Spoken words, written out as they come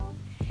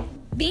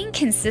Being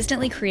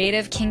consistently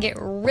creative can get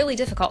really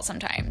difficult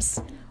sometimes,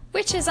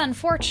 which is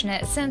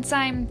unfortunate since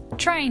I'm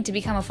trying to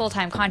become a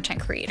full-time content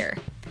creator.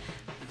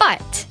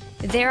 But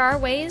there are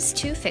ways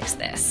to fix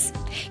this.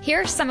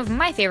 Here are some of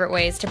my favorite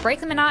ways to break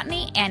the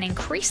monotony and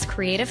increase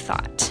creative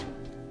thought.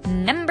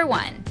 Number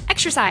 1,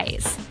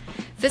 exercise.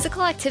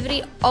 Physical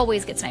activity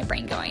always gets my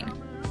brain going.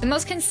 The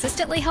most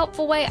consistently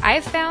helpful way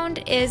I've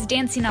found is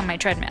dancing on my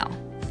treadmill.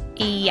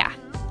 Yeah,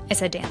 I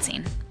said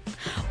dancing.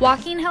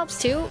 Walking helps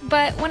too,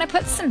 but when I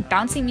put some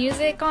bouncy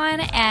music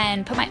on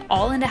and put my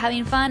all into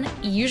having fun,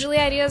 usually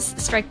ideas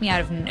strike me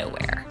out of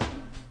nowhere.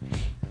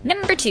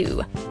 Number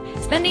 2,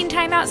 spending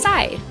time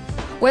outside.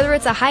 Whether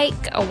it's a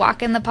hike, a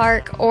walk in the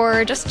park,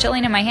 or just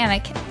chilling in my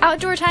hammock,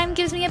 outdoor time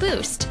gives me a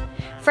boost.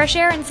 Fresh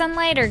air and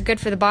sunlight are good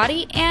for the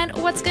body, and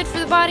what's good for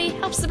the body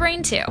helps the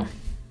brain too.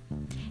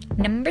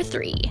 Number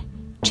 3,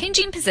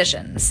 changing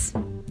positions.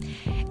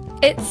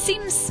 It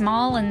seems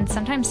small and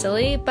sometimes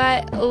silly,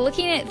 but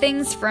looking at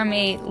things from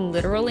a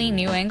literally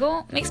new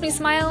angle makes me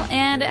smile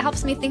and it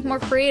helps me think more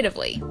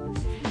creatively.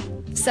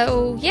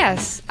 So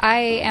yes, I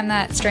am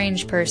that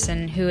strange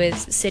person who is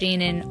sitting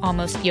in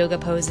almost yoga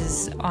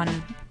poses on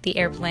the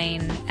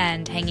airplane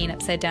and hanging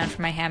upside down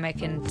from my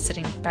hammock and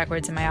sitting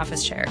backwards in my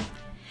office chair.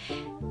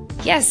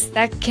 Yes,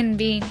 that can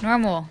be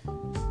normal,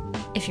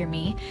 if you're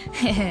me.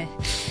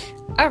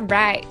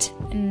 Alright,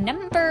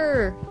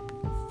 number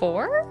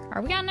 4?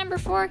 Are we on number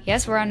 4?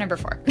 Yes, we're on number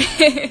 4.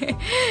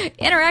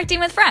 Interacting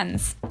with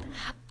friends.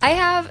 I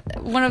have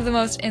one of the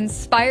most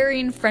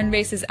inspiring friend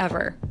bases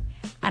ever.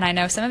 And I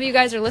know some of you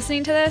guys are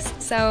listening to this,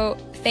 so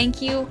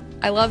thank you.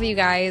 I love you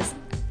guys.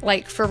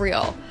 Like, for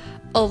real.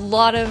 A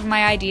lot of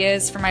my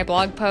ideas for my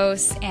blog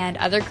posts and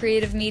other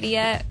creative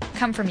media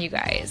come from you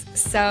guys.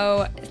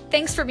 So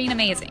thanks for being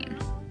amazing.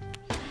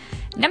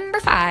 Number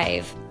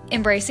 5,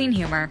 embracing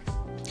humor.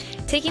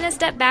 Taking a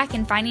step back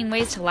and finding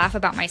ways to laugh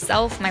about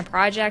myself, my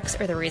projects,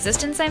 or the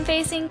resistance I'm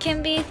facing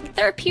can be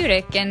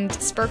therapeutic and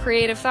spur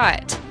creative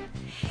thought.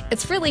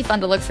 It's really fun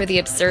to look for the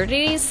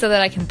absurdities so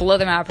that I can blow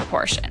them out of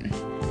proportion.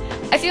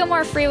 I feel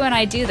more free when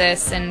I do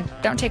this and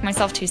don't take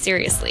myself too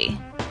seriously.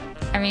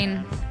 I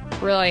mean,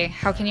 really,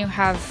 how can you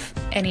have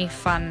any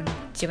fun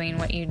doing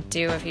what you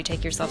do if you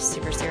take yourself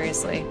super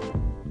seriously?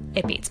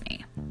 It beats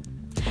me.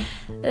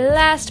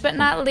 Last but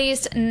not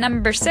least,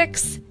 number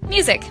 6,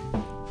 music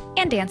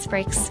and dance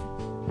breaks.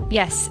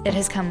 Yes, it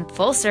has come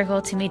full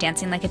circle to me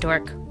dancing like a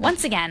dork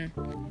once again.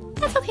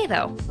 That's okay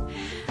though.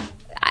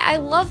 I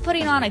love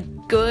putting on a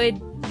good,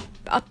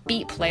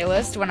 upbeat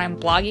playlist when I'm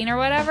blogging or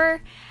whatever,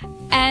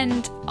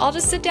 and I'll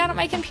just sit down at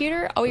my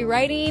computer, I'll be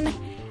writing,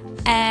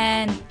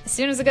 and as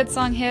soon as a good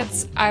song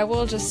hits, I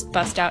will just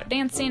bust out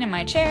dancing in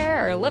my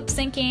chair or lip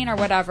syncing or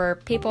whatever.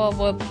 People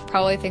will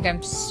probably think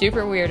I'm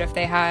super weird if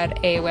they had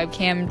a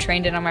webcam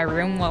trained in on my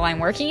room while I'm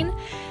working,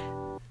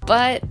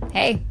 but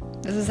hey,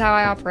 this is how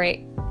I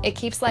operate. It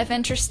keeps life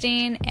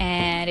interesting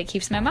and it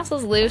keeps my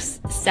muscles loose,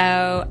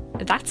 so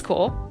that's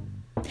cool.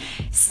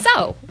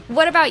 So,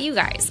 what about you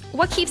guys?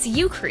 What keeps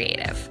you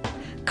creative?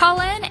 Call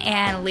in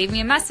and leave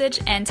me a message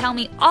and tell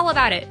me all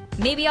about it.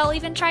 Maybe I'll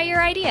even try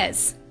your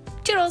ideas.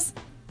 Toodles!